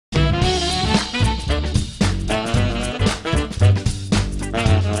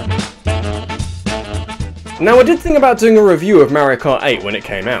Now I did think about doing a review of Mario Kart 8 when it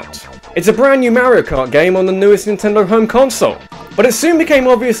came out. It's a brand new Mario Kart game on the newest Nintendo home console, but it soon became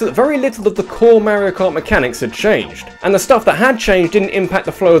obvious that very little of the core Mario Kart mechanics had changed, and the stuff that had changed didn't impact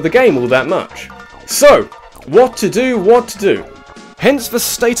the flow of the game all that much. So, what to do? Hence the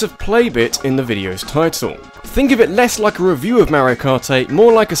state of play bit in the video's title. Think of it less like a review of Mario Kart 8,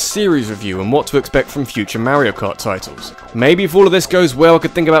 more like a series review and what to expect from future Mario Kart titles. Maybe if all of this goes well I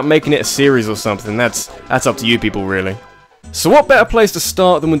could think about making it a series or something, that's up to you people really. So what better place to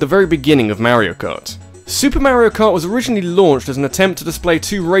start than with the very beginning of Mario Kart? Super Mario Kart was originally launched as an attempt to display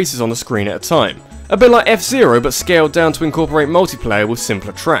 2 races on the screen at a time. A bit like F-Zero but scaled down to incorporate multiplayer with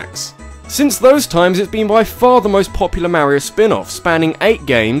simpler tracks. Since those times it's been by far the most popular Mario spin-off, spanning 8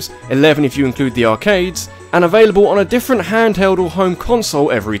 games, 11 if you include the arcades, and available on a different handheld or home console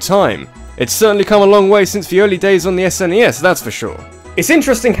every time. It's certainly come a long way since the early days on the SNES, that's for sure. It's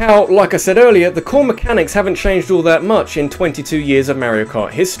interesting how, like I said earlier, the core mechanics haven't changed all that much in 22 years of Mario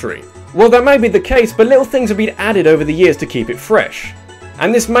Kart history. Well, that may be the case, but little things have been added over the years to keep it fresh.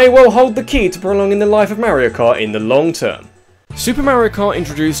 And this may well hold the key to prolonging the life of Mario Kart in the long term. Super Mario Kart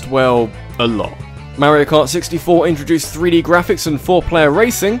introduced, well, a lot. Mario Kart 64 introduced 3D graphics and 4-player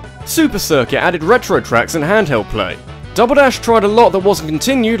racing, Super Circuit added retro tracks and handheld play. Double Dash tried a lot that wasn't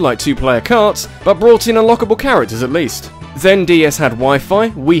continued, like 2-player karts, but brought in unlockable characters at least. Then DS had Wi-Fi,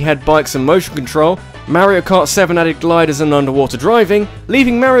 Wii had bikes and motion control, Mario Kart 7 added gliders and underwater driving,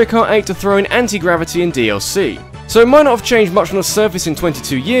 leaving Mario Kart 8 to throw in anti-gravity and DLC. So it might not have changed much on the surface in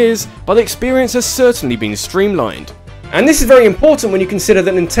 22 years, but the experience has certainly been streamlined. And this is very important when you consider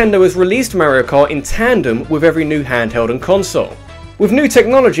that Nintendo has released Mario Kart in tandem with every new handheld and console. With new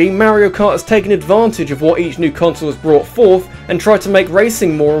technology, Mario Kart has taken advantage of what each new console has brought forth and tried to make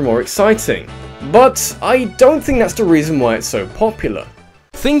racing more and more exciting. But I don't think that's the reason why it's so popular.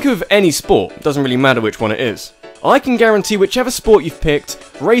 Think of any sport, doesn't really matter which one it is. I can guarantee whichever sport you've picked,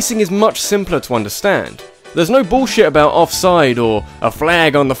 racing is much simpler to understand. There's no bullshit about offside or a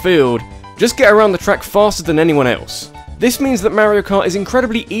flag on the field, just get around the track faster than anyone else. This means that Mario Kart is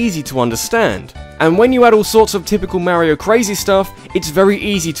incredibly easy to understand, and when you add all sorts of typical Mario crazy stuff, it's very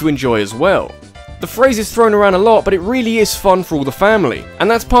easy to enjoy as well. The phrase is thrown around a lot, but it really is fun for all the family,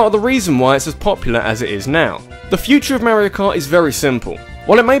 and that's part of the reason why it's as popular as it is now. The future of Mario Kart is very simple.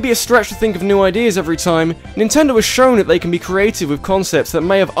 While it may be a stretch to think of new ideas every time, Nintendo has shown that they can be creative with concepts that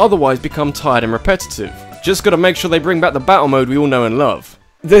may have otherwise become tired and repetitive. Just gotta make sure they bring back the battle mode we all know and love.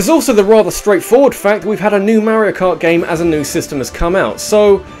 There's also the rather straightforward fact that we've had a new Mario Kart game as a new system has come out,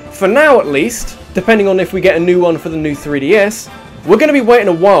 so for now at least, depending on if we get a new one for the new 3DS, we're going to be waiting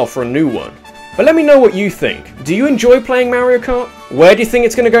a while for a new one. But let me know what you think. Do you enjoy playing Mario Kart? Where do you think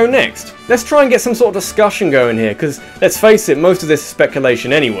it's going to go next? Let's try and get some sort of discussion going here, because let's face it, most of this is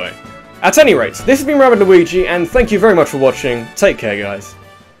speculation anyway. At any rate, this has been RabbidLuigi, and thank you very much for watching. Take care, guys.